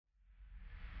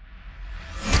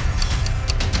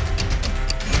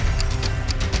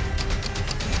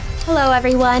Hello,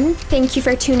 everyone. Thank you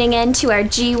for tuning in to our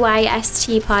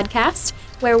GYST podcast,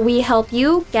 where we help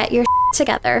you get your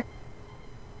together.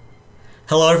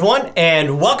 Hello, everyone,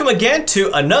 and welcome again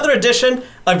to another edition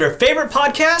of your favorite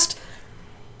podcast,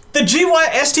 the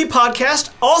GYST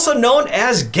podcast, also known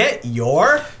as Get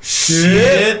Your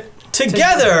Shit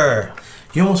Together.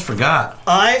 You almost forgot.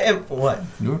 I am what?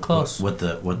 You were close. What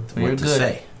to good.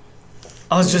 say?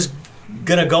 I was just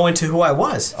gonna go into who I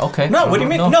was. Okay. No, what do you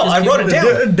mean? No, just I keep wrote it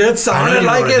down. That sounded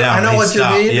like it. I know what you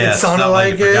mean. Yeah, it sounded stop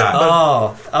like you it. forgot.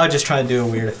 Oh, I was just trying to do a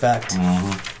weird effect.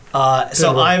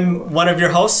 So I'm one of your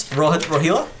hosts, Rohit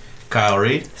Rohila. Kyle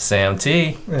Reed. Sam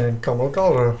T. And Kamal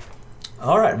Calder.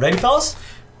 All right, ready, fellas?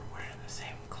 Wearing the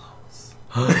same clothes.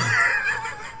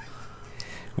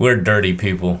 We're dirty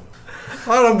people.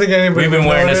 I don't think anybody. We've been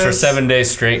wearing this for noticed. 7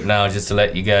 days straight now, just to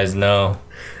let you guys know.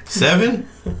 7?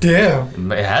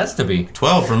 Damn. It has to be.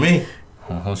 12 for me.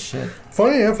 Oh, shit.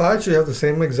 Funny enough, I actually have the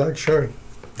same exact shirt.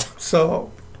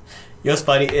 So. You know what's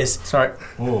funny is Sorry.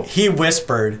 Oh. he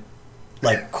whispered,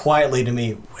 like, quietly to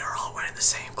me, we're all wearing the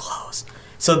same clothes.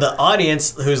 So the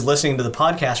audience who's listening to the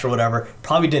podcast or whatever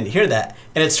probably didn't hear that.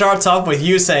 And it starts off with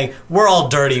you saying, we're all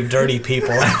dirty, dirty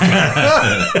people.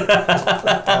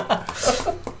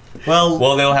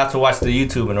 Well, They'll have to watch the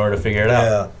YouTube in order to figure it out.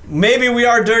 yeah. Maybe we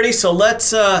are dirty, so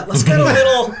let's get a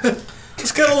little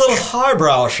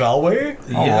highbrow, shall we?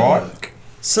 Yeah.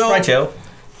 So, Right, Joe.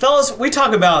 fellas, we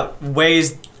talk about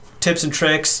ways, tips, and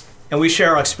tricks, and we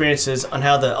share our experiences on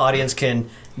how the audience can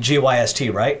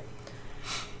GYST, right?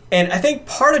 And I think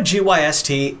part of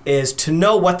GYST is to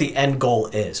know what the end goal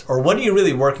is, or what are you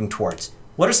really working towards?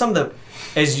 What are some of the,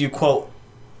 as you quote,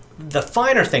 the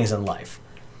finer things in life?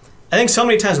 I think so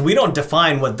many times we don't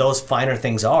define what those finer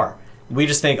things are. We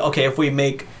just think, okay, if we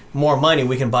make more money,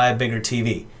 we can buy a bigger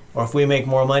TV. Or if we make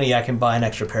more money, I can buy an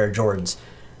extra pair of Jordans.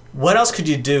 What else could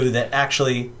you do that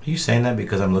actually... Are you saying that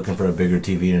because I'm looking for a bigger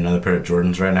TV and another pair of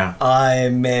Jordans right now? I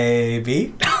may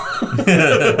be.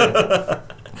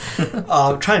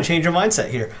 Trying to change your mindset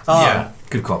here. Yeah,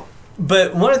 good call.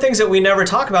 But one of the things that we never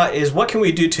talk about is what can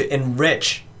we do to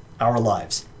enrich our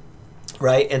lives,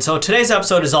 right? And so today's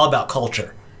episode is all about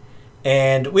culture.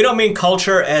 And we don't mean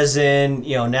culture as in,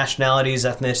 nationalities,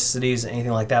 ethnicities,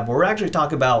 anything like that, but we're actually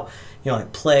talking about,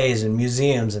 like plays and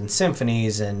museums and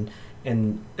symphonies and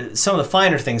some of the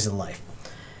finer things in life.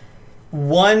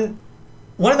 One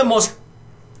of the most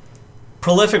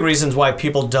prolific reasons why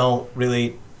people don't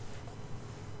really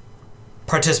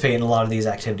participate in a lot of these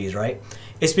activities, right?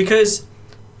 It's because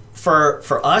for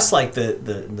us, like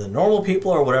the normal people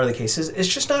or whatever the case is, it's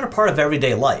just not a part of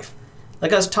everyday life.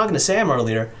 Like I was talking to Sam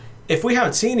earlier, if we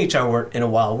haven't seen each other in a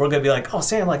while, we're gonna be like, oh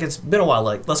Sam, like it's been a while,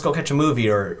 like let's go catch a movie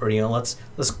or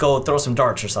let's go throw some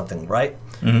darts or something, right?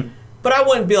 Mm-hmm. But I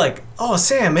wouldn't be like, oh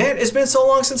Sam, man, it's been so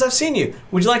long since I've seen you.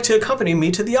 Would you like to accompany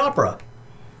me to the opera?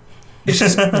 It's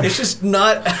just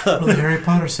not The Harry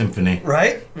Potter Symphony.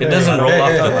 right. It doesn't roll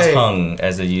off the hey. tongue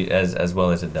as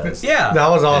well as it does. Yeah. That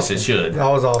was awesome. Yes, it should. That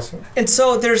was awesome. And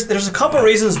so there's a couple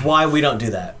reasons why we don't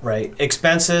do that, right?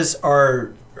 Expenses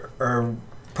are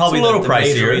probably It's a little the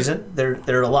major pricier. reason.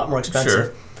 They're a lot more expensive.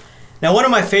 Sure. Now, one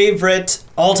of my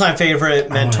all-time favorite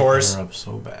mentors. I want to interrupt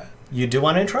so bad. You do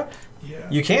want to interrupt? Yeah.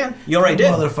 You can. You already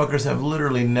did. Motherfuckers have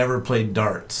literally never played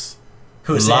darts.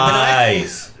 Who Sam and I?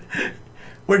 Lies.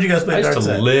 Where'd you guys play I used darts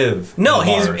to at? live. No, in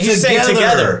he's bars. saying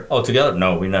together. Oh, together?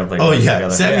 No, we never played Oh darts yeah,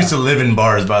 together. Sam used to live in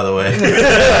bars, by the way.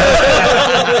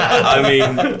 I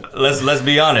mean, let's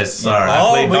be honest. Sorry. I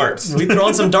played we, darts. We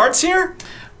throwing some darts here?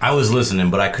 I was listening,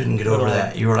 but I couldn't get over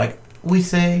that. You were like, we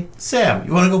say, Sam,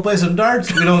 you want to go play some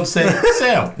darts? We don't say,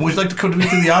 Sam, would you like to come to me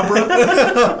to the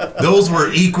opera? Those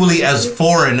were equally as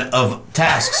foreign of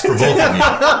tasks for both of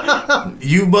you.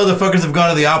 You motherfuckers have gone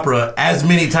to the opera as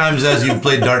many times as you've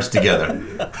played darts together.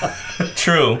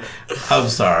 True. I'm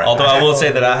sorry. Although I will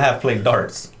say that I have played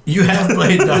darts. You have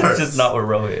played darts. Just not with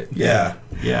Rohit.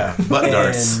 Yeah, butt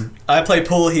darts. And I play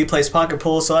pool. He plays pocket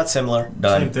pool, so that's similar.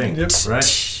 Done. Same thing, Yep.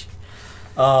 right?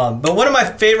 But one of my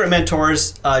favorite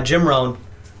mentors, Jim Rohn,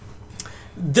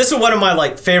 this is one of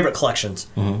my favorite collections.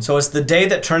 Mm-hmm. So it's The Day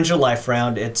That Turns Your Life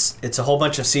Around. It's a whole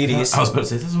bunch of CDs. I was about to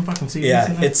say, there's some fucking CDs Yeah,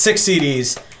 in there? it's 6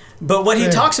 CDs. But what he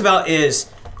talks about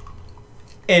is,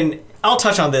 and I'll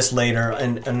touch on this later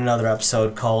in another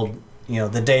episode called,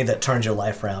 The Day That Turns Your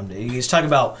Life Around. He's talking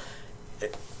about,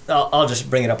 I'll just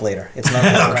bring it up later. It's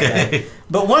not Okay. right now.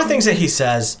 But one of the things that he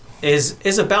says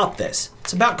is about this.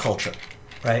 It's about culture,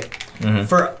 right? Mm-hmm.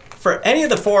 For any of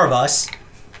the four of us,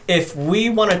 if we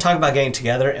want to talk about getting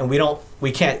together and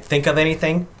we can't think of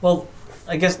anything, well,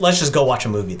 I guess let's just go watch a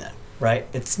movie then, right?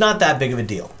 It's not that big of a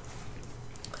deal.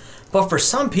 But for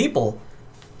some people,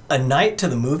 a night to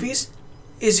the movies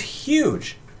is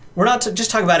huge. We're not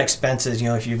just talking about expenses,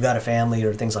 if you've got a family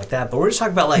or things like that, but we're just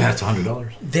talking about Yeah, it's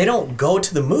 $100. they don't go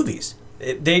to the movies.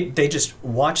 They just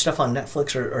watch stuff on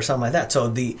Netflix or something like that. So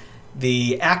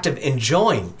the act of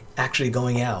enjoying actually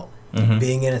going out,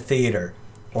 being in a theater,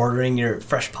 ordering your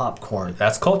fresh popcorn,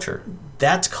 That's culture.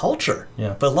 that's culture.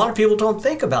 Yeah. But a lot of people don't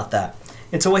think about that.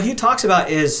 And so what he talks about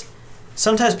is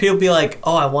sometimes people be like,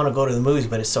 oh, I want to go to the movies,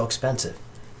 but it's so expensive.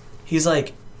 He's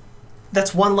like,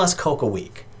 that's one less Coke a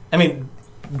week. I mean,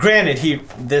 granted,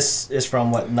 this is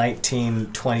from what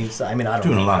 1920s. I mean, I don't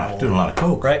Doing a know. lot of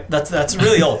coke. Right? That's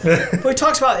really old. What he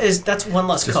talks about is that's one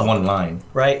less Just Coke. one line.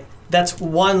 Right? That's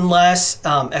one less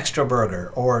extra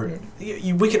burger. Or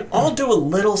we can all do a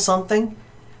little something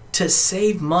to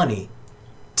save money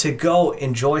to go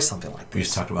enjoy something like We this.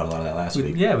 just talked about a lot of that last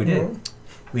week. Yeah, we did.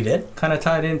 We did? Kind of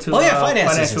tied into. Finances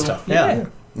financial and stuff. Yeah.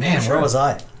 Man, where was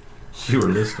I? You were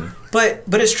listening. But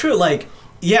it's true. Like,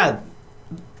 yeah,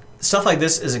 stuff like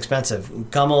this is expensive.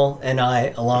 Gummel and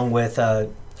I, along with a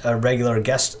regular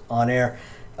guest on air,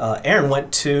 Aaron,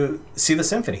 went to see the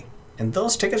symphony, and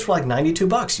those tickets were like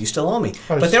 $92. You still owe me,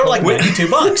 but they were like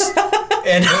 $92.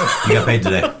 And You got paid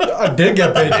today. I did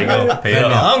get paid. There you go. Pay it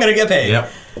off. I'm gonna get paid. Yep.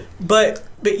 But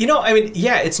I mean,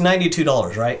 yeah, it's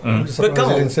 $92, right? I'm just But surprised you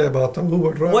Gummel, didn't say about the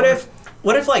Uber driver.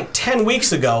 what if like 10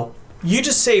 weeks ago you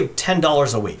just saved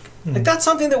 $10 a week? Like that's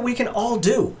something that we can all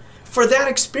do for that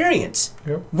experience.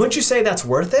 Yep. Wouldn't you say that's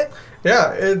worth it?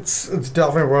 Yeah, it's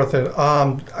definitely worth it.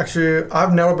 Actually,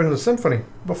 I've never been to the symphony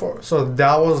before, so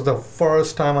that was the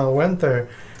first time I went there,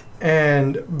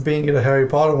 and being at a Harry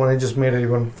Potter one, it just made it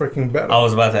even freaking better. I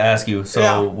was about to ask you. So,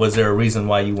 Yeah. was there a reason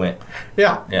why you went?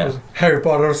 Yeah, Yeah. it was Harry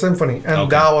Potter Symphony, and Okay.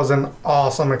 that was an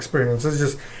awesome experience. It's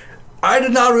just, I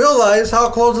did not realize how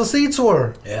close the seats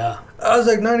were. Yeah. I was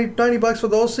like, $90 for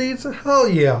those seats? Hell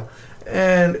yeah.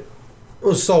 And it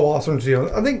was so awesome to see.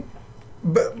 I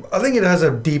think it has a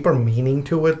deeper meaning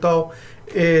to it, though.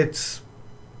 It's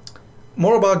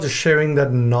more about just sharing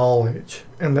that knowledge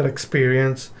and that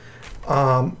experience,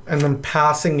 and then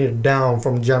passing it down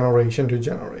from generation to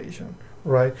generation,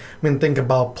 right? I mean, think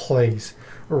about plays,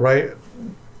 right?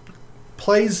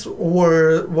 Plays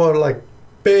were like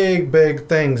big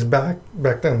things back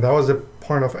then. That was the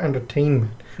point of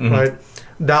entertainment, right?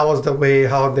 That was the way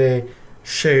how they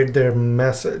shared their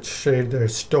message, shared their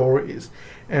stories,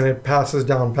 and it passes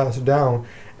down.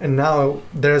 And now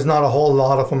there's not a whole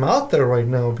lot of them out there right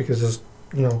now because it's,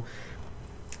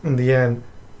 in the end,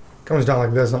 comes down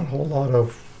like there's not a whole lot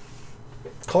of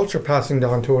culture passing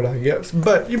down to it, I guess.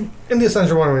 But in the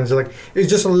essential one, it's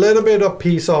just a little bit of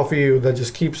piece of you that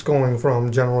just keeps going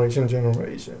from generation to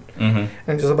generation,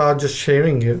 and just about just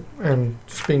sharing it and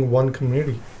just being one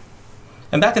community.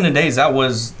 And back in the days, that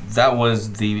was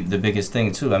the biggest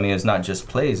thing too. I mean, it's not just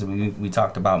plays. We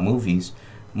talked about movies.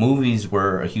 Movies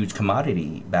were a huge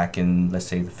commodity back in, let's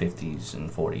say, the 50s and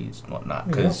 40s and whatnot.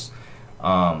 Because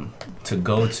to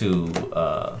go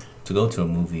to a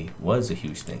movie was a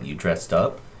huge thing. You dressed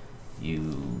up,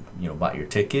 you bought your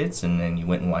tickets, and then you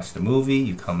went and watched the movie.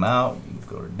 You come out, you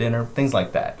go to dinner, things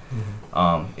like that.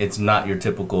 It's not your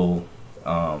typical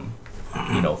 4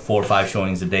 or 5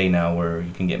 showings a day now where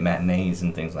you can get matinees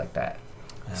and things like that.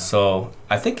 Yeah. So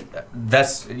I think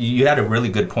you had a really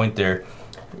good point there.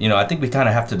 I think we kind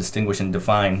of have to distinguish and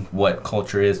define what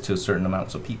culture is to certain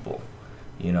amounts of people.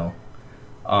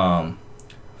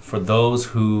 For those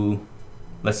who,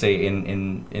 let's say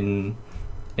in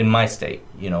my state,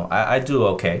 I do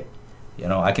okay.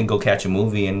 I can go catch a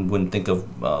movie and wouldn't think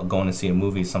of going to see a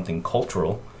movie as something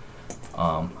cultural.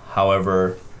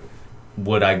 However,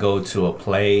 would I go to a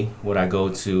play? Would I go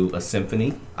to a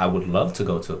symphony? I would love to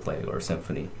go to a play or a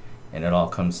symphony, and it all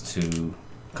comes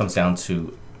down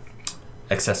to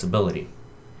accessibility,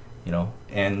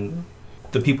 and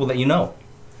the people that you know.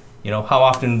 How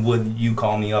often would you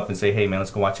call me up and say, "Hey, man, let's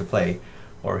go watch a play,"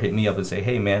 or hit me up and say,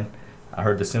 "Hey, man, I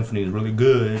heard the symphony is really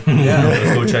good. Yeah.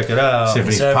 Let's go check it out."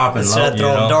 Symphony's popping Instead low.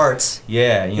 of throwing darts.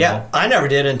 Yeah, Yeah, I never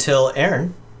did until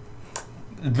Aaron.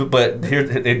 But here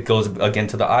it goes again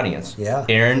to the audience. Yeah.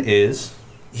 Aaron is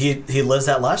He lives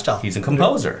that lifestyle. he's a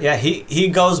composer. Yeah, he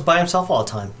goes by himself all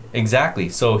the time. Exactly.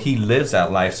 So he lives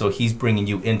that life. So he's bringing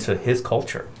you into his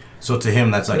culture. So to him,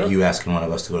 that's like you asking one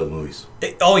of us to go to the movies.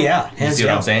 Oh yeah, You hands see what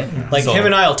down. I'm saying? Like So- him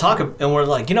and I will talk, and we're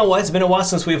like, you know what? It's been a while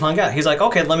since we've hung out. He's like,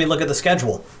 okay, let me look at the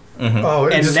schedule. Oh,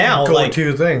 And it's just now, go like-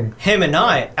 to thing. Him and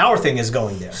I, our thing is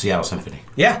going there. Seattle Symphony.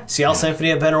 Yeah, Seattle Symphony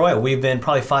at Benaroya. We've been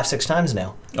probably 5-6 times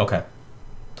now. Okay.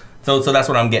 So that's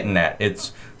what I'm getting at.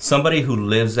 It's somebody who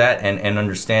lives that and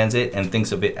understands it and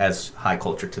thinks of it as high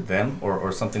culture to them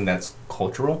or something that's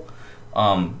cultural,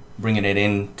 bringing it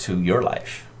into your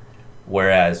life.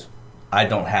 Whereas I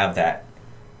don't have that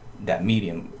that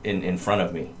medium in front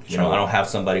of me. You know, I don't have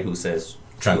somebody who says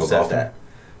Triangle says golfing? that.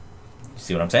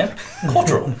 See what I'm saying?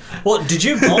 Cultural. Well, did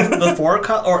you golf before,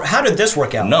 or how did this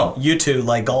work out? No. You two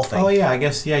like golfing. Oh yeah, I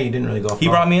guess you didn't really golf. He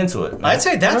brought me into it. I'd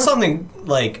say that's something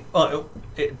like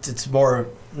it's more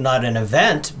not an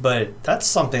event, but that's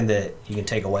something that you can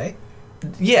take away.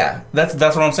 Yeah, that's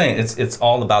what I'm saying. It's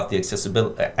all about the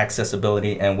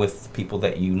accessibility and with people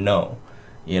that you know.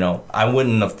 You know, I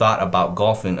wouldn't have thought about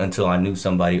golfing until I knew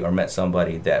somebody or met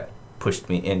somebody that pushed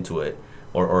me into it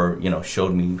or you know,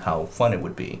 showed me how fun it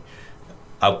would be.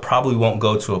 I probably won't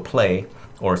go to a play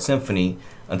or a symphony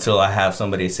until I have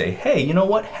somebody say, hey, you know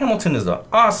what? Hamilton is an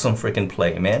awesome freaking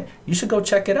play, man. You should go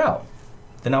check it out.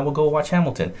 Then I will go watch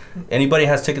Hamilton. Anybody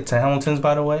has tickets to Hamilton's,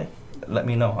 by the way? Let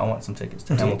me know. I want some tickets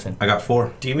to Hamilton. I got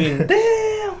 4. Do you mean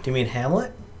Damn. Do you mean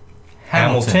Hamlet?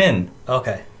 Hamilton.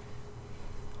 Okay.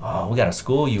 Oh, we gotta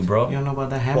school you, bro. You don't know about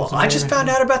that Well, Hamilton? I just found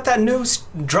out about that new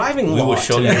driving We law will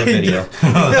show you today. the video.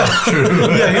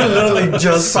 Yeah, you literally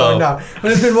just So- found out.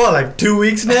 But it's been what, like 2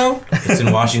 weeks now? It's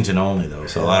in Washington only, though,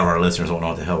 so a lot of our listeners won't know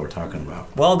what the hell we're talking about.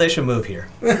 Well, they should move here.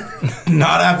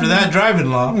 Not after that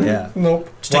driving law. Yeah. Nope.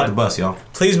 Just take What? the bus, y'all.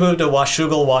 Please move to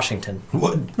Washougal, Washington.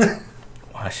 What?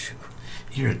 Wash.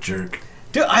 You're a jerk.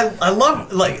 Dude, I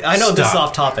love, like, I know this is Stop.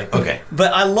 off topic. Okay.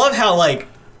 But I love how, like,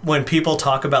 when people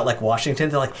talk about, like, Washington,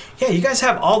 they're like, yeah, you guys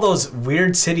have all those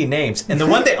weird city names. And the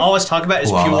one they always talk about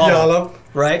is Puyallup.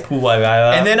 Puyallup, right?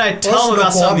 And then I tell them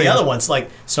about some of the Snoqualmie? other ones, like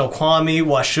Snoqualmie,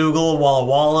 Washougal, Walla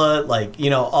Walla, like, you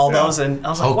know, all those. And I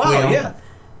was like, wow, Hoquiam. yeah.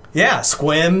 Yeah,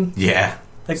 Squim. Yeah.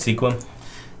 Sequin.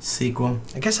 Sequel.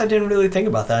 I guess I didn't really think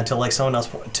about that until, like, someone else.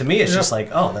 To me, it's Yeah. just like,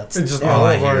 oh, that's. It's just All all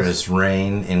I of hear ours. is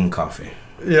rain in coffee.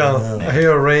 Yeah, I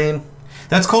hear rain.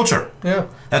 That's culture. Yeah,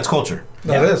 That's culture.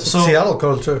 that Yeah. is So- Seattle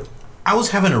culture. I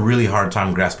was having a really hard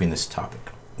time grasping this topic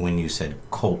when you said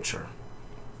culture.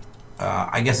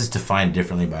 I guess it's defined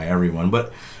differently by everyone,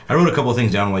 but I wrote a couple of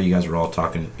things down while you guys were all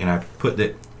talking, and I put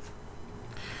that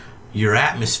your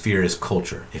atmosphere is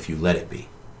culture if you let it be.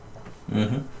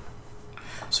 Mm-hmm.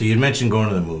 So you mentioned going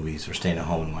to the movies or staying at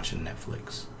home and watching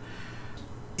Netflix.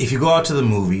 If you go out to the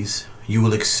movies, you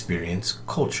will experience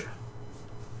culture.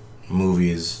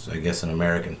 Movie is, I guess, an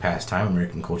American pastime,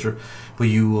 American culture, but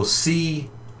you will see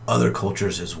other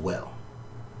cultures as well.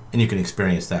 And you can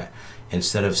experience that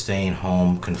instead of staying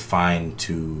home confined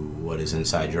to what is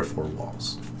inside your 4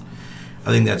 walls.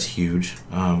 I think that's huge.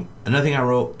 Another thing I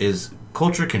wrote is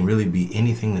culture can really be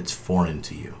anything that's foreign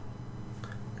to you.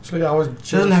 Actually, I was It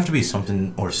just doesn't have to be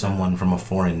something or someone from a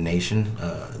foreign nation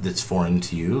that's foreign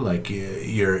to you. Like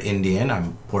you're Indian,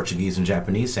 I'm Portuguese and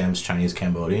Japanese, Sam's Chinese,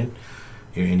 Cambodian.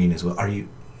 You're Indian as well. Are you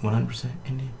 100%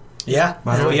 Indian? Yeah,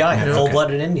 By the way, FBI, yeah,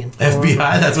 full-blooded Indian.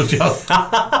 FBI, that's what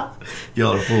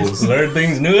y'all are fools. Learn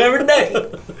things new every day.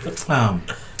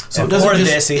 So it Or doesn't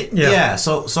just desi. yeah.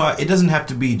 So it doesn't have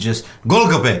to be just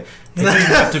Golgope. It doesn't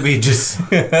have to be just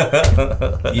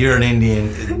you're an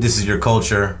Indian. This is your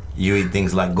culture. You eat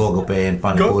things like Golgope and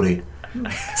Pani Puri.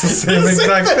 it's the same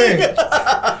exact thing.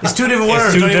 It's 2 different words.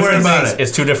 It's 2 Don't even worry different about things. it.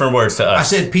 It's 2 different words to us. I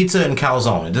said pizza and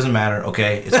calzone. It doesn't matter.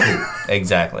 Okay, it's cool.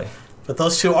 exactly. But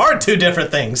those two are 2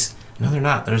 different things. No, they're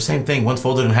not. They're the same thing. One's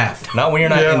folded in half. Not when you're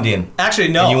not Yeah. Indian. Actually,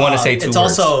 no. And you wanna say 2 It's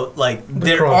words. also, like,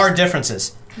 there cross. are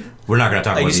differences. We're not going to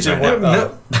talk I about used these to right work.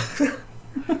 now.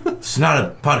 No, It's not a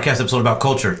podcast episode about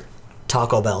culture.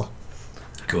 Taco Bell.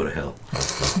 Go to hell.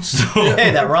 So,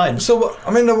 Hey, that rhymes. so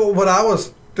I mean, what I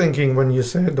was thinking when you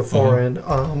said the foreign,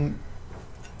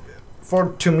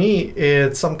 to me,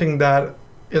 it's something that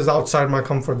is outside my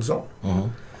comfort zone.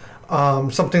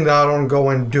 Something that I don't go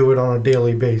and do it on a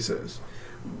daily basis.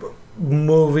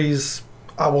 Movies,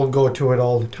 I will go to it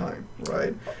all the time,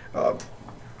 right?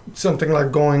 Something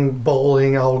like going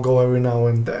bowling, I'll go every now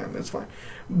and then. It's fine.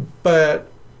 But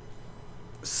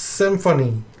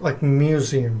symphony, like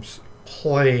museums,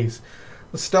 plays,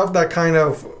 the stuff that kind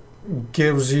of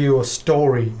gives you a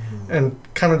story and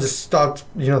kind of just starts,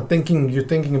 you're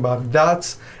thinking about it.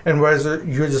 That's, and whereas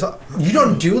you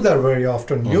don't do that very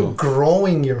often. You're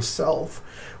growing yourself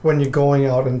when you're going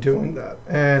out and doing that,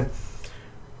 and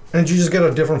you just get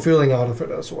a different feeling out of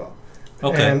it as well.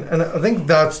 Okay. And I think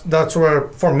that's where,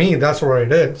 for me, that's where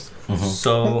it is.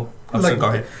 So, Like- go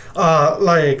ahead.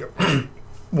 Like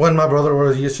when my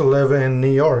brother used to live in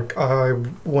New York, I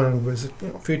went and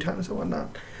visited a few times and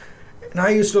whatnot. And I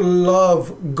used to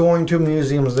love going to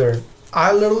museums there.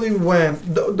 I literally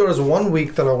went, there was 1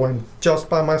 week that I went just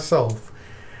by myself.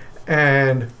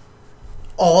 And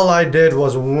all I did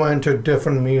was went to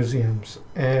different museums.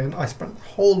 And I spent the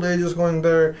whole day just going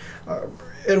there.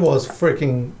 It was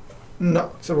freaking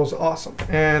nuts. It was awesome.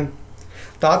 And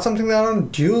that's something that I don't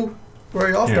do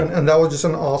very often, Yeah. and that was just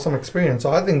an awesome experience.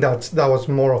 So I think that was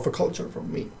more of a culture for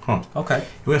me. Okay.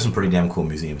 We have some pretty damn cool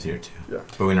museums here too. Yeah.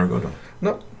 But we never go to them.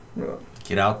 No.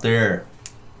 Get out there.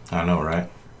 I know, right?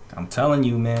 I'm telling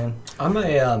you, man. I'm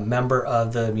a member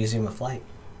of the Museum of Flight.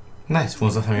 Nice. When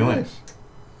was the last time you went?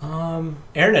 Nice.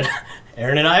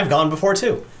 Aaron and I have gone before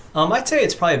too. I'd say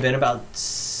it's probably been about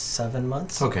 7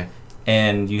 months. Okay.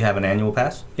 And you have an annual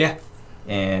pass? Yeah.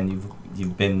 And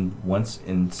you've been once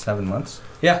in 7 months?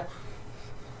 Yeah.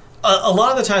 A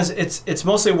lot of the times, it's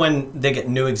mostly when they get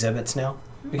new exhibits now.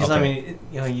 Because Okay. I mean,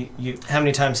 you how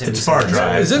many times have It's you a far seen-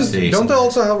 drive. Don't they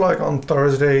also have like on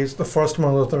Thursdays, the first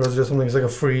month of Thursday, something it's like a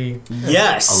free?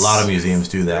 Yes. A lot of museums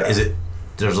do that. Is it?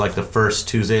 There's like the first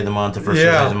Tuesday of the month, the first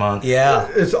Yeah. Thursday of the month. Yeah.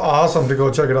 It's awesome to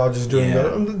go check it out. Just doing Yeah.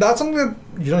 that. And that's something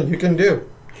that you can do.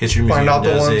 History Find Museum out the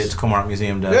does ones- it. Tacoma Art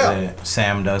Museum does Yeah. it.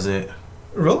 Sam does it.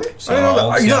 Really? So- I didn't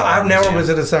know that. Yeah, I've never museum.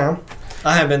 visited Sam.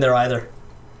 I haven't been there either.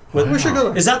 We should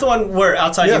go. Is that the one where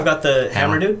outside Yeah. you've got the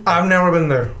hammer dude? I've never been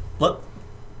there. Look.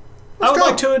 I Let's would go.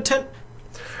 like to attend.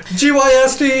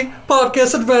 GYST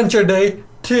Podcast Adventure Day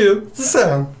to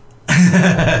Sam.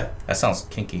 That sounds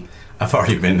kinky. I've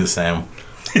already been to Sam.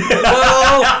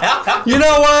 Well, you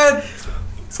know what?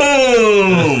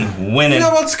 Boom! You Winning. know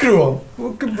what? Screw him.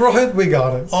 Rohit, we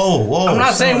got it. Oh, whoa. I'm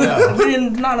not saying so, we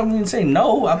didn't. Not even say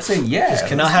no. I'm saying yeah.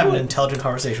 Cannot let's have do an it. intelligent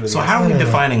conversation with So you. how are we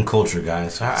defining culture,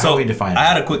 guys? How are we defining I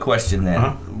had a quick question then.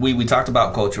 Uh-huh. We talked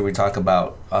about culture. We talked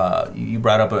about you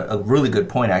brought up a really good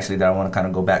point actually that I want to kind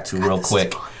of go back to real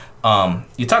quick.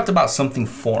 You talked about something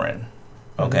foreign,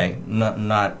 okay?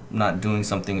 Not doing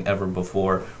something ever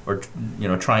before, or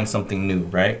trying something new,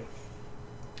 right?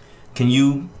 Can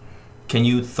you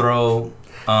throw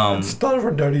Start of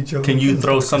a dirty joke. can you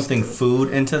throw something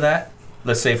food into that?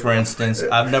 Let's say, for instance,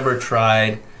 I've never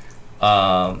tried.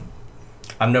 Let's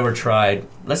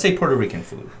say Puerto Rican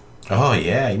food. Oh,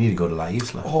 yeah. You need to go to La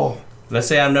Isla. Oh, Let's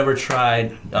say I've never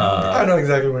tried. I know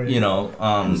exactly where You know.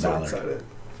 I'm excited.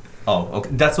 Oh, okay.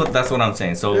 That's what I'm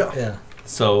saying. So, Yeah. Yeah.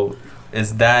 so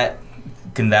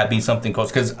can that be something close?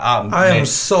 Because I am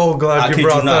so glad I you kid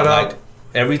brought you not. that up. Like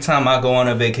every time I go on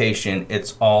a vacation,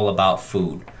 it's all about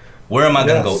food. Where am I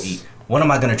gonna go Yes. eat? What am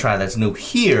I gonna try that's new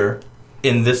here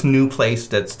in this new place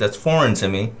that's foreign to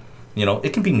me?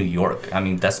 It can be New York. I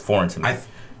mean, that's foreign to me.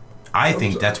 I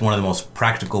think that's one of the most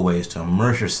practical ways to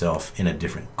immerse yourself in a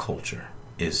different culture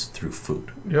is through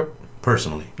food. Yep.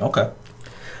 Personally. Okay.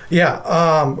 Yeah.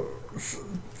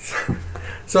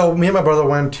 So me and my brother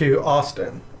went to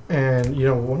Austin, and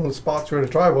one of the spots we were to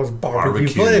try was barbecue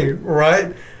play.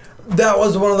 Right. That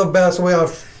was one of the best way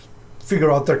I've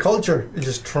figure out their culture. Is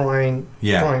just trying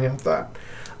out that.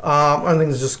 I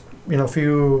think it's just a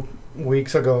few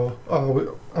weeks ago. I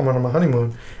went on my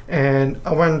honeymoon, and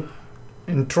I went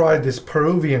and tried this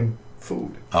Peruvian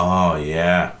food. Oh,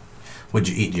 yeah. What'd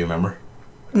you eat? Do you remember?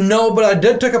 No, but I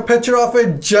did take a picture of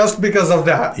it just because of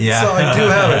that. Yeah. So I do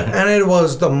have it, and it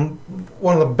was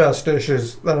one of the best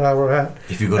dishes that I ever had.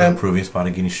 If you go to a Peruvian spot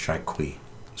again, you should try cuy.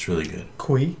 It's really good.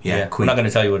 Cuy. Yeah, I'm cuy. not gonna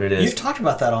tell you what it is. You've talked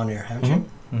about that on here, haven't you?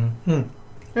 Just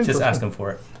Interesting. ask him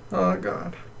for it. Oh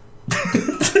God.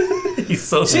 He's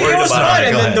so See, it worried was about fun, it.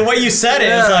 and Go then the ahead. way you said it,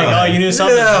 it's like, oh, you knew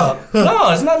something. Yeah.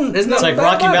 No, it's not. It's not. It's like bad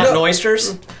Rocky vibe. Mountain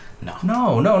oysters.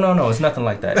 No. It's nothing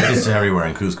like that. It's everywhere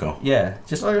in Cusco. Yeah,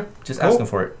 just Okay. just Cool. ask him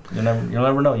for it. You'll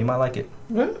never know. You might like it.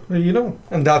 Yeah,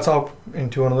 and that's how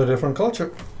into another different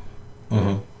culture.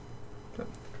 Mm-hmm.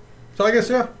 So I guess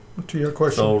to your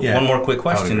question. So Yeah, one more quick I would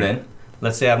question agree. then.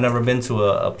 Let's say I've never been to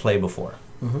a play before,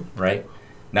 right?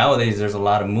 Nowadays, there's a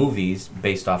lot of movies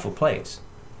based off of plays.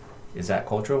 Is that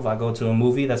cultural if I go to a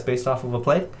movie that's based off of a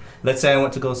play? Let's say I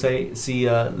went to go see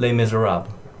Les Miserables.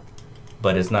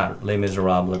 But it's not Les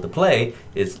Miserables the play.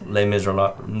 It's Les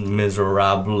Miserables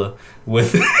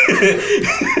with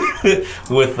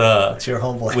It's your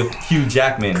homeboy. with Hugh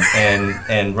Jackman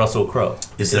and Russell Crowe.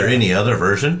 Is there any other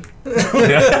version?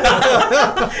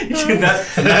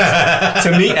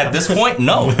 To me, at this point,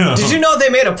 no. Did you know they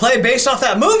made a play based off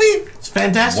that movie? It's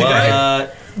fantastic. right?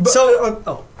 What?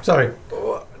 So, Sorry.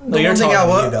 No, you're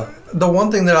talking, you go. The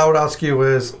one thing that I would ask you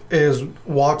is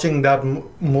watching that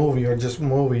movie or just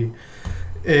movie,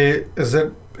 is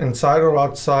it inside or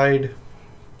outside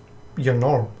your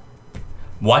norm?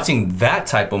 Watching that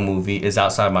type of movie is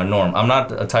outside my norm. I'm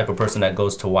not a type of person that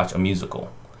goes to watch a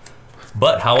musical.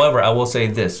 But, however, I will say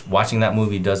this. Watching that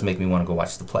movie does make me want to go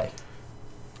watch the play.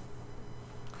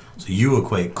 So you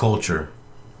equate culture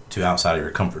to outside of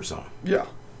your comfort zone. Yeah.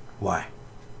 Why?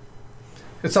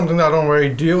 It's something that I don't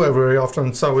really do very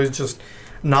often, so it's just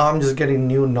now I'm just getting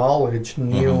new knowledge,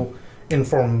 new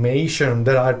information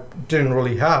that I didn't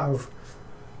really have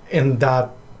in that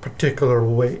particular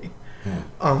way.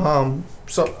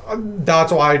 So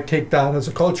that's why I take that as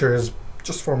a culture, is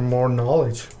just for more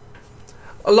knowledge.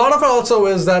 A lot of it also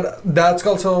is that's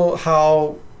also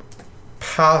how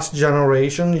past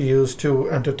generation used to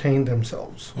entertain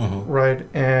themselves, right?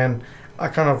 And I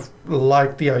kind of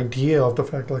like the idea of the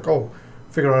fact, like,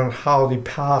 figure out how the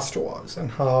past was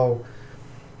and how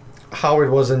it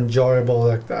was enjoyable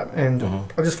like that. And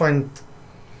I just find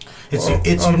it's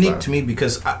unique to me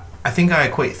because I think I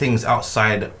equate things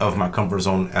outside of my comfort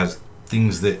zone as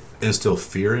things that instill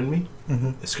fear in me,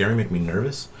 that scare me, make me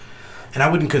nervous. And I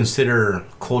wouldn't consider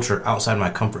culture outside my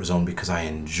comfort zone because I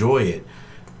enjoy it.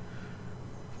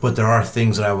 But there are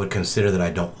things that I would consider that I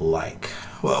don't like.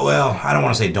 Well, I don't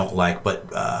want to say don't like, but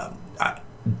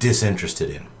disinterested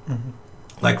in.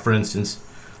 Like, for instance,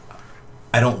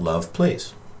 I don't love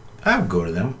plays. I would go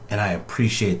to them, and I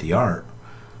appreciate the art.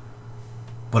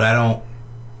 But I don't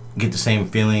get the same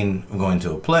feeling of going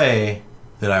to a play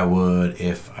that I would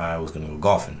if I was going to go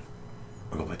golfing,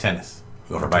 or go play tennis,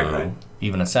 or go for a bike ride.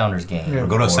 Even a Sounders game. Or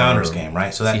go to a Sounders game,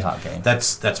 right? So Seahawk game.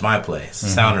 That's my play. It's a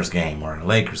Sounders game or a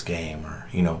Lakers game or,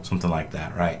 something like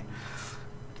that, right?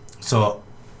 So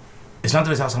it's not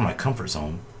that it's outside my comfort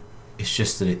zone. It's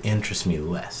just that it interests me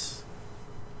less.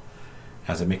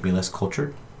 Does it make me less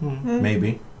cultured?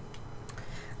 Maybe.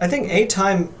 I think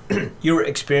anytime you're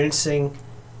experiencing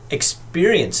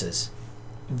experiences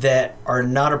that are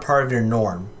not a part of your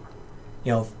norm,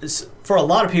 for a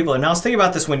lot of people, and I was thinking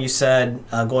about this when you said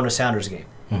going to a Sounders game,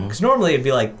 because normally it'd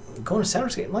be like, going to a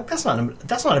Sounders game, like that's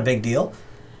not a big deal,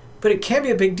 but it can be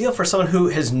a big deal for someone who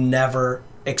has never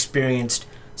experienced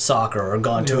soccer or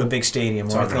gone to a big stadium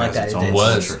or anything like that.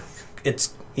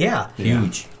 It's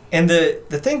huge. And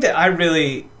the thing that I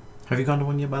really... Have you gone to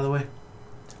one yet, by the way?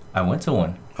 I went to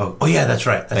one. Oh yeah, that's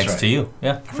right. Thanks to you.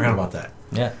 Yeah. I forgot about that.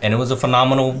 Yeah, and it was a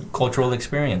phenomenal cultural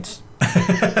experience. One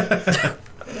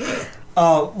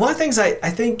of the things I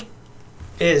think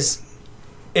is,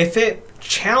 if it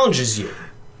challenges you,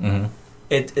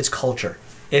 it's culture.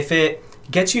 If it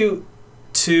gets you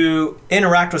to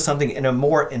interact with something in a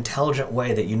more intelligent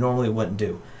way that you normally wouldn't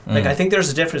do. Like, I think there's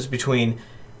a difference between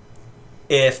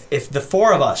if the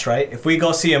four of us, right, if we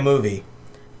go see a movie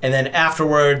and then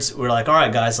afterwards we're like, all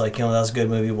right, guys, like, that was a good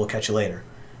movie, we'll catch you later.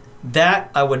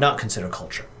 That I would not consider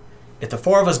culture. If the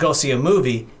four of us go see a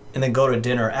movie and then go to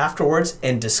dinner afterwards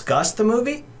and discuss the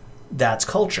movie, that's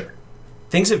culture.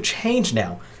 Things have changed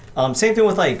now. Same thing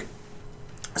with, like,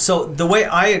 so the way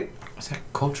Is that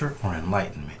culture or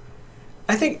enlightenment?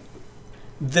 I think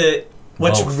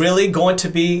what's Both. really going to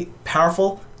be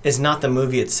powerful is not the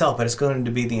movie itself, but it's going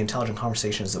to be the intelligent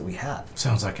conversations that we have.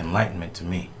 Sounds like enlightenment to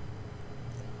me.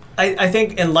 I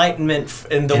think enlightenment,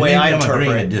 in the way maybe I I'm interpret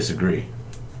agreeing it, to disagree.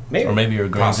 maybe. Or maybe you're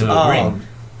agreeing to Possibly. agree.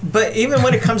 But even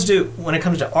when it comes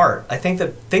to art, I think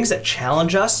that things that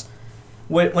challenge us,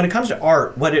 when it comes to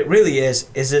art, what it really is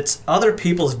it's other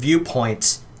people's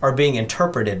viewpoints are being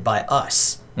interpreted by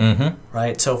us.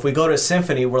 Right? So if we go to a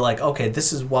symphony, we're like, okay,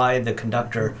 this is why the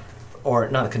conductor, or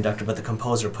not the conductor, but the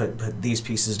composer put these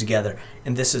pieces together,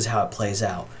 and this is how it plays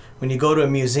out. When you go to a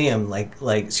museum, like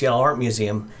Seattle Art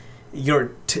Museum,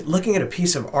 you're looking at a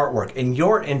piece of artwork, and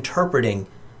you're interpreting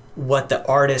what the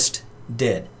artist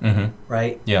did,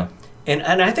 right? Yeah. And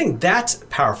I think that's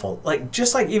powerful. Like,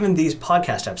 just like even these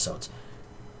podcast episodes,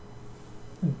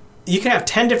 you can have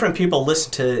 10 different people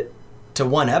listen to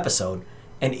one episode,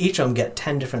 and each of them get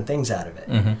 10 different things out of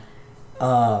it.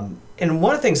 And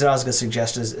one of the things that I was going to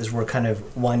suggest is we're kind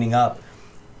of winding up,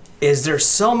 is there's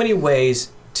so many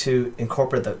ways to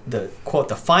incorporate the quote,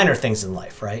 the finer things in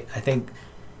life, right? I think...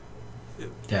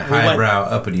 Yeah, highbrow,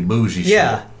 uppity, bougie shit.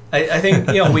 Yeah. I think,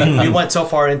 we went so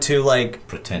far into, like...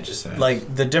 Pretentious ass.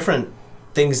 Like, the different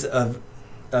things of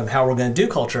how we're going to do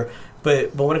culture,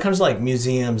 but when it comes to, like,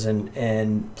 museums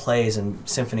and plays and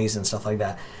symphonies and stuff like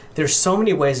that, there's so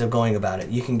many ways of going about it.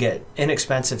 You can get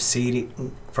inexpensive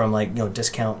seating from, like,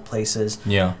 discount places.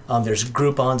 Yeah. There's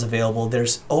Groupons available.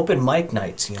 There's open mic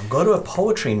nights. Go to a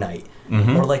poetry night.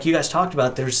 Or, like you guys talked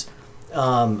about, there's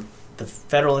the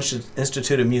Federal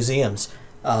Institute of Museums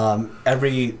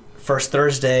every first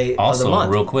Thursday Also, of the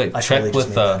month. real quick, I check totally with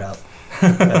just made that up.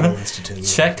 Federal Institute of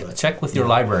Museums. check with your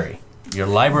library. Your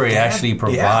library actually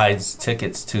provides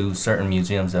tickets to certain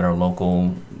museums that are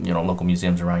local, local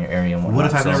museums around your area and whatnot. What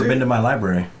if I've So never been to my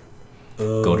library?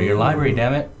 go to your library,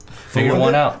 damn it. Figure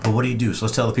one out. But what do you do? So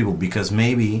let's tell the people, because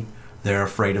maybe they're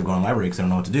afraid of going to the library because they don't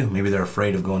know what to do. Maybe they're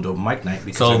afraid of going to open mic night.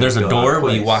 Because So there's a they're gonna door feel out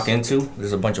where of you place. walk into.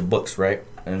 There's a bunch of books, right?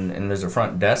 And there's a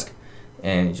front desk.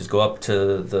 And you just go up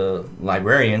to the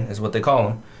librarian, is what they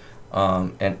call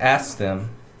them, and ask them,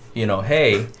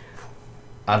 hey,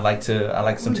 I'd like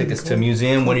some tickets to a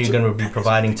museum. When are you going to be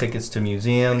providing tickets to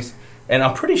museums? And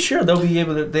I'm pretty sure they'll be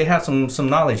able to. They have some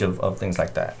knowledge of things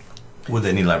like that. Would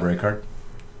they need library card?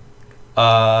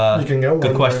 You can get one.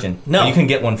 Good question. No. You can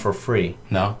get one for free,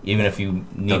 No. even if you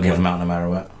need They'll give one. them out no matter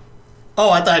what. Oh,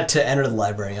 I thought to enter the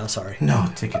library. I'm sorry. No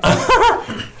ticket.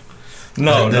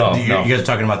 No, You no. guys are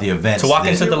talking about the events. To walk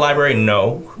that- into the library,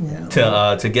 no.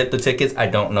 Yeah. To get the tickets, I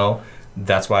don't know.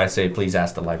 That's why I say please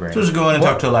ask the librarian. So just go in and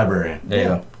talk to a librarian. There you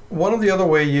go. One of the other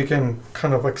way you can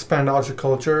kind of expand out your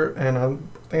culture, and I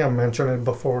think I mentioned it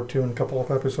before too in a couple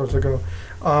of episodes ago.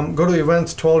 Go to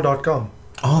events12.com.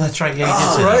 Oh, that's right. Yeah, you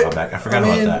did say that a while back. I forgot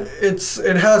about that.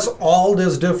 It has all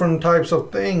these different types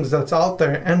of things that's out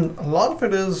there, and a lot of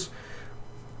it is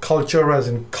culture, as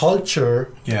in culture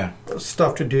Yeah.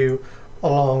 stuff to do,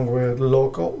 along with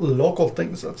local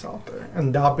things that's out there,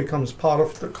 and that becomes part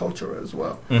of the culture as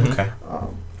well. Mhm. Okay.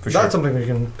 For That's sure. something we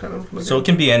can kind of look So it at.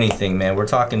 can be anything, man. We're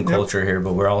talking Yep. culture here,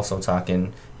 but we're also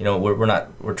talking,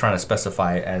 we're trying to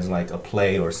specify it as like a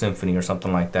play or symphony or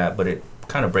something like that, but it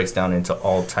kind of breaks down into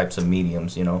all types of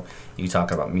mediums, You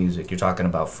talk about music, you're talking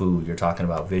about food, you're talking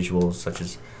about visuals such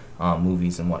as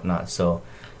movies and whatnot. So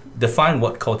define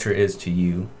what culture is to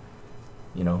you.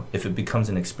 If it becomes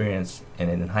an experience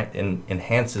and it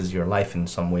enhances your life in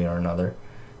some way or another,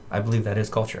 I believe that is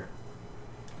culture.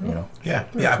 Yeah. Yeah,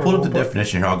 Yeah, I for pulled up the the most part.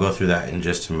 definition here. I'll go through that in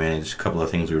just a minute. Just a couple of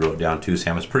things we wrote down too,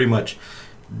 Sam. It's pretty much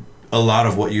a lot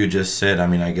of what you just said. I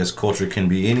mean, I guess culture can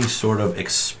be any sort of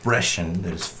expression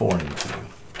that is foreign to you,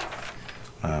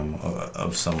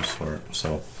 of some sort.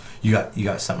 So you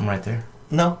got something right there?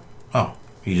 No. Oh,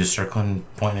 you just circling,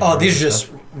 pointing. Oh, at these are other just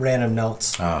stuff? random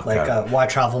notes. Oh, like got Why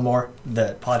Travel More,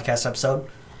 the podcast episode.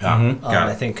 Yeah, Mhm. got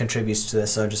I it. think contributes to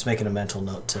this. So just making a mental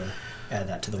note to add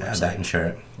that to the Add that and website. share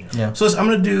it. Yeah. So I'm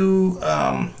going to do,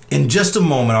 in just a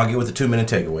moment, I'll get with the 2-minute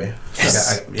takeaway.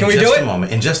 Yes. In Can we do just it? a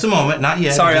moment. In just a moment. Not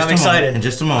yet. Sorry, In just I'm a moment. excited. In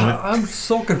just a moment. I'm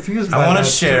so confused. I by want to that,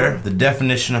 share too. the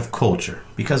definition of culture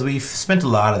because we've spent a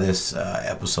lot of this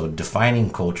episode defining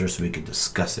culture so we could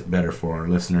discuss it better for our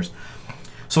listeners.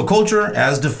 So, culture,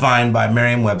 as defined by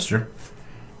Merriam-Webster,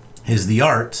 is the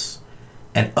arts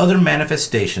and other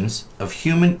manifestations of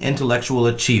human intellectual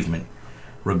achievement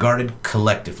regarded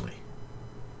collectively.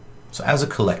 So, as a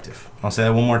collective, I'll say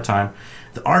that one more time.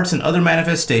 The arts and other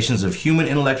manifestations of human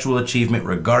intellectual achievement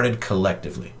regarded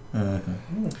collectively.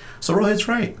 So, Rohit's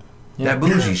right. That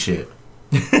bougie shit.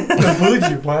 The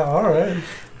bougie. Wow. All right.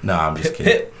 No, I'm just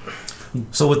kidding.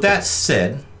 So with that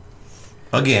said,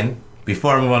 again,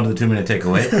 before I move on to the 2-minute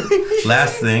takeaway,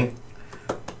 last thing,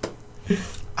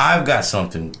 I've got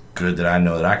something good that I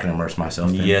know that I can immerse myself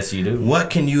in. Yes, you do. What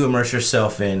can you immerse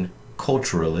yourself in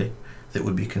culturally that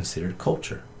would be considered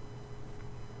culture?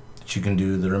 That you can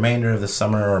do the remainder of the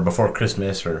summer or before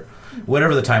Christmas or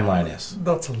whatever the timeline is.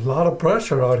 That's a lot of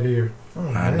pressure out here. Oh,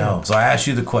 I man. know. So I asked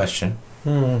you the question.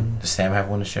 Hmm. Does Sam have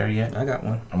one to share yet? I got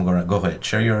one. I'm gonna go ahead.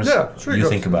 Share yours. Yeah, sure. You go.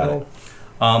 think about it.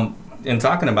 In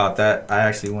talking about that, I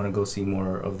actually want to go see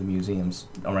more of the museums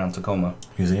around Tacoma.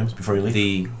 Museums before you leave.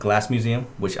 The Glass Museum,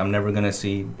 which I'm never going to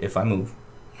see if I move.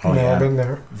 Oh, No, yeah. I've been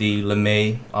there. The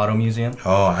LeMay Auto Museum.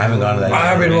 Oh, I haven't gone to that yet.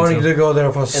 I've been wanting to go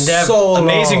there for And they have so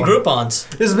amazing long.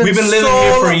 Groupons. It's been We've been living so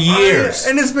here for long. years.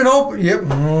 And it's been open.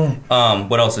 Yep.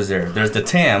 What else is there? There's the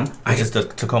TAM, which is the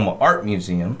Tacoma Art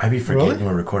Museum. I be forgetting Really?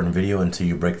 we're recording video until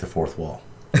you break the fourth wall.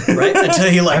 Right?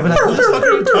 Until you like, I've been like, who the fuck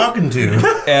are you talking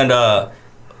to? And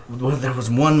well, there was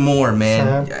one more,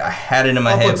 man. Sam. I had it in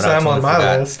my I'll head, put but I Sam totally on my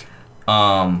forgot.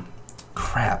 list.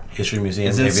 Crap. History Museum,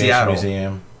 It's in Aviation Seattle.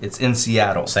 Museum. It's in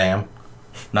Seattle. Sam.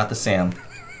 Not the Sam.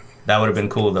 That would have been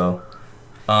cool, though.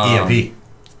 EMP.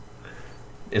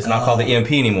 It's not called the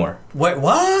EMP anymore. wait,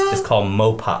 what? It's called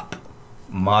MoPop.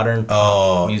 Modern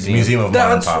Oh, Museum. Museum of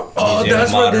Modern That's Pop. Museum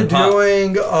that's of what they're Modern Pop.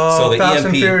 doing. So the Fast and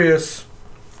EMP. Furious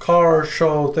car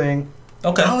show thing.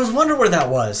 Okay. I was wondering where that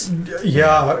was.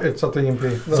 Yeah, it's at the EMP.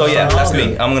 So yeah, that's Oh,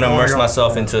 me. I'm gonna Oh, immerse yeah.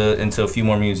 myself into a few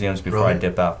more museums before I Really?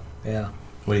 dip out. Yeah.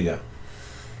 What do you got?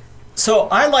 So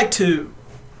I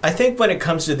think when it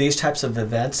comes to these types of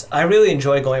events, I really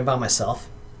enjoy going by myself,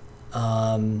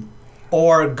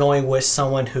 or going with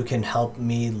someone who can help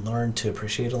me learn to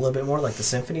appreciate a little bit more, like the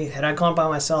symphony. Had I gone by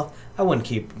myself, I wouldn't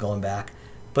keep going back.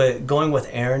 But going with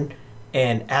Aaron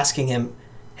and asking him,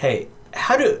 hey,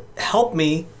 how do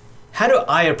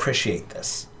I appreciate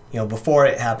this? Before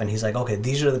it happened, he's like, okay,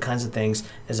 these are the kinds of things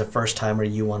as a first timer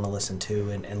you want to listen to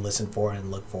and listen for and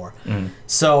look for.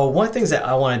 So one of the things that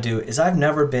I want to do is I've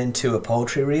never been to a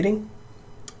poetry reading.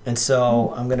 And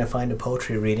so I'm going to find a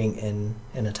poetry reading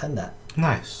and attend that.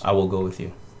 Nice. I will go with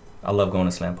you. I love going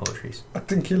to slam poetries. I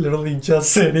think he literally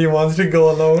just said he wants to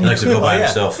go alone. He likes to go by yeah.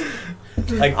 himself.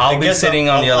 I'll be sitting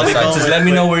on the other side. Just let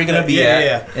me know where you're gonna be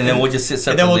at, and then we'll just sit And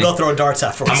separately. then we'll go throw darts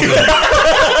afterwards.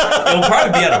 It'll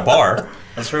probably be at a bar.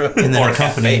 That's true. And then Or a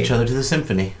accompany cafe. each other to the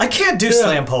symphony. I can't do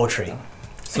slam poetry.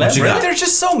 What you got? They're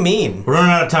just so mean. We're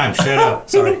running out of time. Straight up.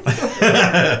 Sorry.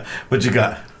 What you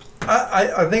got?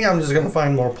 I think I'm just gonna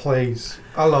find more plays.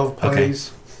 I love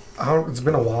plays. It's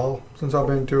been a while since I've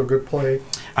been to a good play.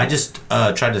 I just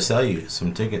tried to sell you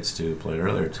some tickets to play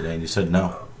earlier today, and you said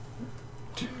no.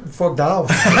 For Dallas.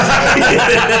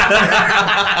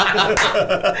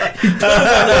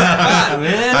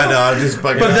 I know. I'm just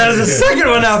fucking. But there's a second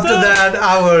one after that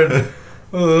I would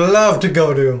love to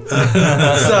go to.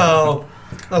 So,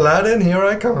 Aladdin, here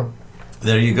I come.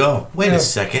 There you go. Wait Yeah. a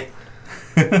second.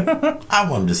 I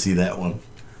wanted to see that one.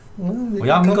 Well,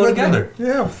 y'all can Come go with me. together.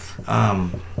 Yeah.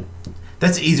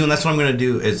 That's an easy one. That's what I'm going to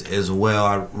do as well.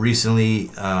 I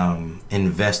recently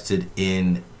invested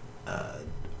in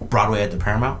Broadway at the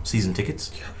Paramount season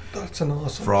tickets That's an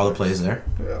awesome. for all the plays there.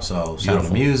 Yeah. So Sound of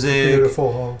Beautiful. Music.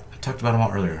 Beautiful hall. I talked about them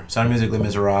all earlier. Sound of Music, Les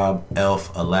Miserables,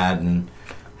 Elf, Aladdin,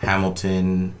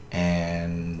 Hamilton,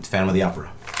 and Phantom of the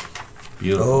Opera.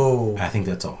 Beautiful. Oh. I think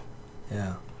that's all.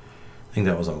 Yeah. I think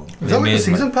that was all of them. Is that like a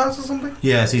Amazing. season pass or something?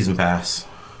 Yeah, season pass.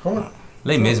 Oh,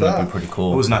 Les Mis What's might that? be pretty It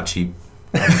cool. was not cheap.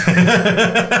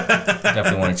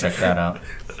 Definitely want to check that out.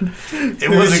 It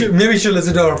wasn't. maybe we should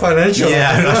listen to our financial.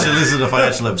 Yeah, I should listen to the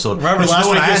financial episode. Remember But you know last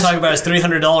what week I he was asked- talking about his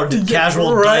 $300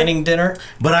 casual Right. dining dinner?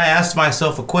 But I asked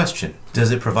myself a question. Does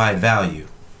it provide value?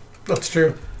 That's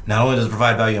true. Not only does it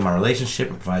provide value in my relationship,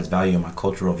 it provides value in my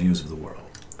cultural views of the world.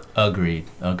 Agreed.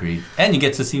 And you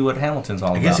get to see what Hamilton's all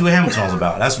I about. guess see what Hamilton's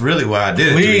about. That's really why I did it,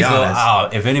 to Please be go honest.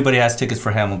 out. If anybody has tickets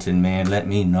for Hamilton, man, let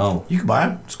me know. You can buy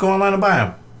them. Just go online and buy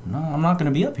them. No, I'm not going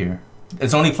to be up here.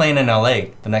 It's only playing in LA.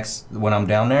 When I'm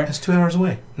down there. That's 2 hours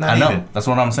away. Not I know. even. That's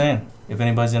what I'm saying. If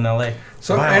anybody's in LA.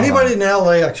 So Buy anybody online. in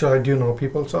LA, actually, I do know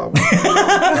people. So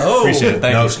Oh. Appreciate it.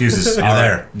 Thank No you. excuses. You're All right,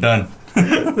 there. Done.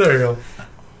 there you go.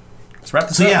 Let's wrap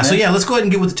this So up. yeah, man. let's go ahead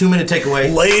and get with the 2-minute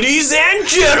takeaway. Ladies and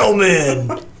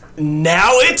gentlemen,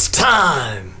 now it's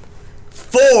time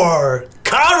for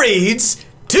Kharid's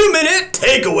 2-minute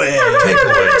takeaway.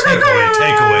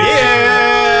 Takeaway.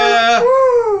 Yeah.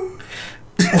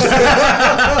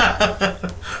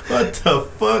 What the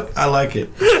fuck? I like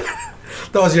it.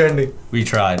 That was your ending. We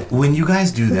tried. When you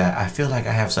guys do that, I feel like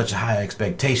I have such a high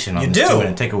expectation on You this do.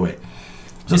 2-minute takeaway.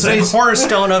 So It's the today's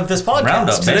cornerstone of this podcast.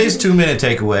 Roundup, man. Today's 2-minute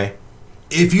takeaway.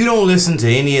 If you don't listen to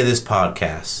any of this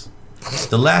podcast,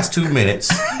 the last 2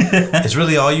 minutes is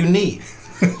really all you need.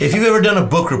 If you've ever done a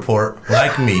book report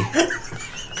like me,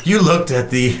 you looked at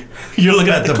the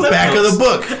back of the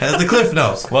book, at the cliff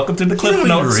notes. Welcome to the Cliff You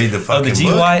don't even Notes read the of the fucking book. Does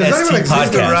that even GYST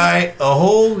exist? To podcast. write a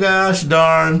whole gosh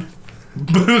darn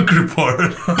book report.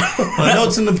 My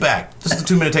notes in the back. Just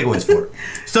the 2-minute takeaways for it.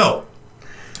 So,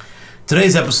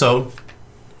 today's episode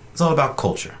is all about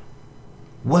culture.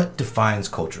 What defines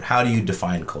culture? How do you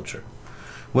define culture?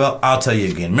 Well, I'll tell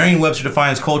you again. Merriam-Webster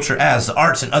defines culture as the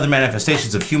arts and other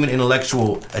manifestations of human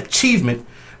intellectual achievement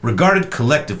regarded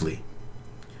collectively.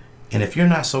 And if you're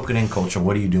not soaking in culture,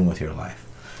 what are you doing with your life?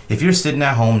 If you're sitting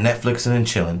at home, Netflixing and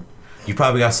chilling, you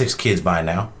probably got 6 kids by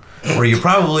now, or you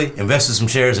probably invested some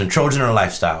shares in Trojan or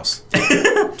Lifestyles.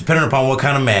 Depending upon what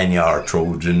kind of man you are,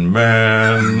 Trojan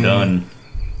man. Done.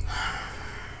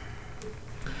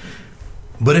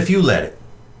 But if you let it,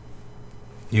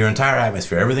 your entire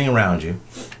atmosphere, everything around you,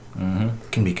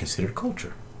 can be considered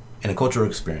culture and a cultural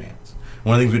experience.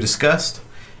 One of the things we discussed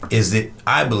is that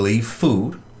I believe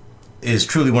food is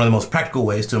truly one of the most practical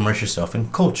ways to immerse yourself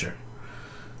in culture.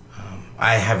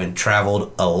 I haven't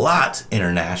traveled a lot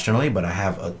internationally, but I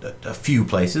have a few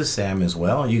places, Sam as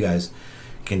well. You guys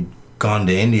can gone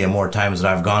to India more times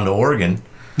than I've gone to Oregon.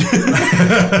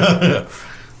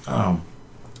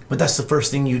 But that's the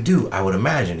first thing you do, I would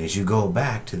imagine, is you go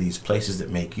back to these places that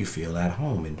make you feel at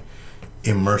home and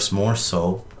immerse more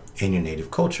so in your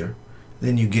native culture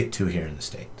than you get to here in the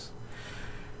States.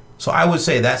 So I would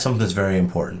say that's something that's very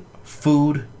important.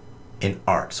 Food and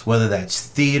arts, whether that's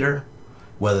theater,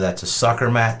 whether that's a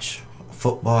soccer match,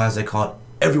 football as they call it,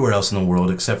 everywhere else in the world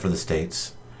except for the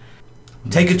States.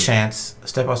 Take a chance,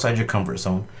 step outside your comfort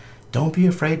zone. Don't be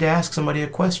afraid to ask somebody a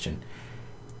question.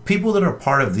 People that are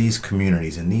part of these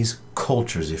communities and these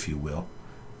cultures, if you will,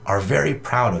 are very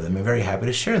proud of them and very happy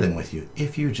to share them with you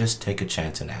if you just take a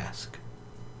chance and ask.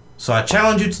 So I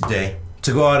challenge you today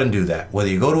to go out and do that. Whether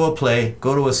you go to a play,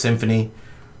 go to a symphony,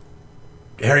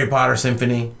 Harry Potter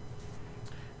symphony,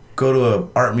 go to an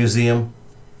art museum,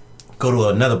 go to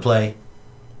another play,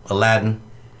 Aladdin,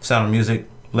 Sound of Music,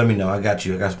 let me know. I got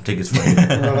you. I got some tickets for you.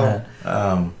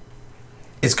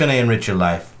 It's going to enrich your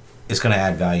life. It's going to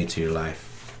add value to your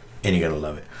life. And you're going to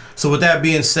love it. So with that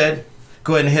being said,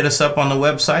 go ahead and hit us up on the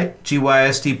website,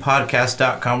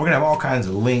 gystpodcast.com. We're going to have all kinds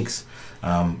of links.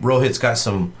 Rohit's got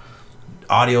some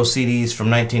audio CDs from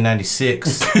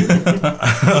 1996.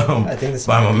 I think this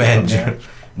by my man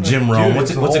Jim Rohn.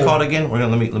 What's it called again? We're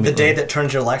gonna let me. The Day That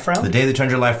Turns Your Life Around. The Day That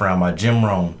Turns Your Life Around by Jim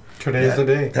Rohn. Today's the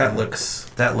day. That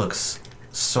looks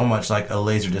so much like a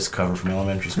Laserdisc cover from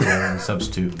elementary school and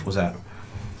Substitute. Was that?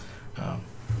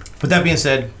 With that being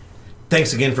said,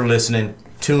 thanks again for listening.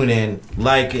 Tune in,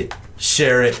 like it,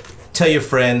 share it, tell your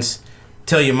friends,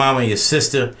 tell your mama, your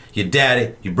sister, your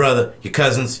daddy, your brother, your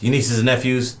cousins, your nieces and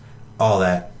nephews, all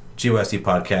that. GYST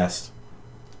Podcast.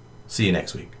 See you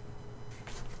next week.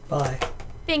 Bye.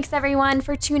 Thanks everyone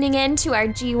for tuning in to our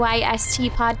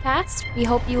GYST podcast. We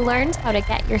hope you learned how to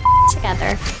get your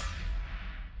together.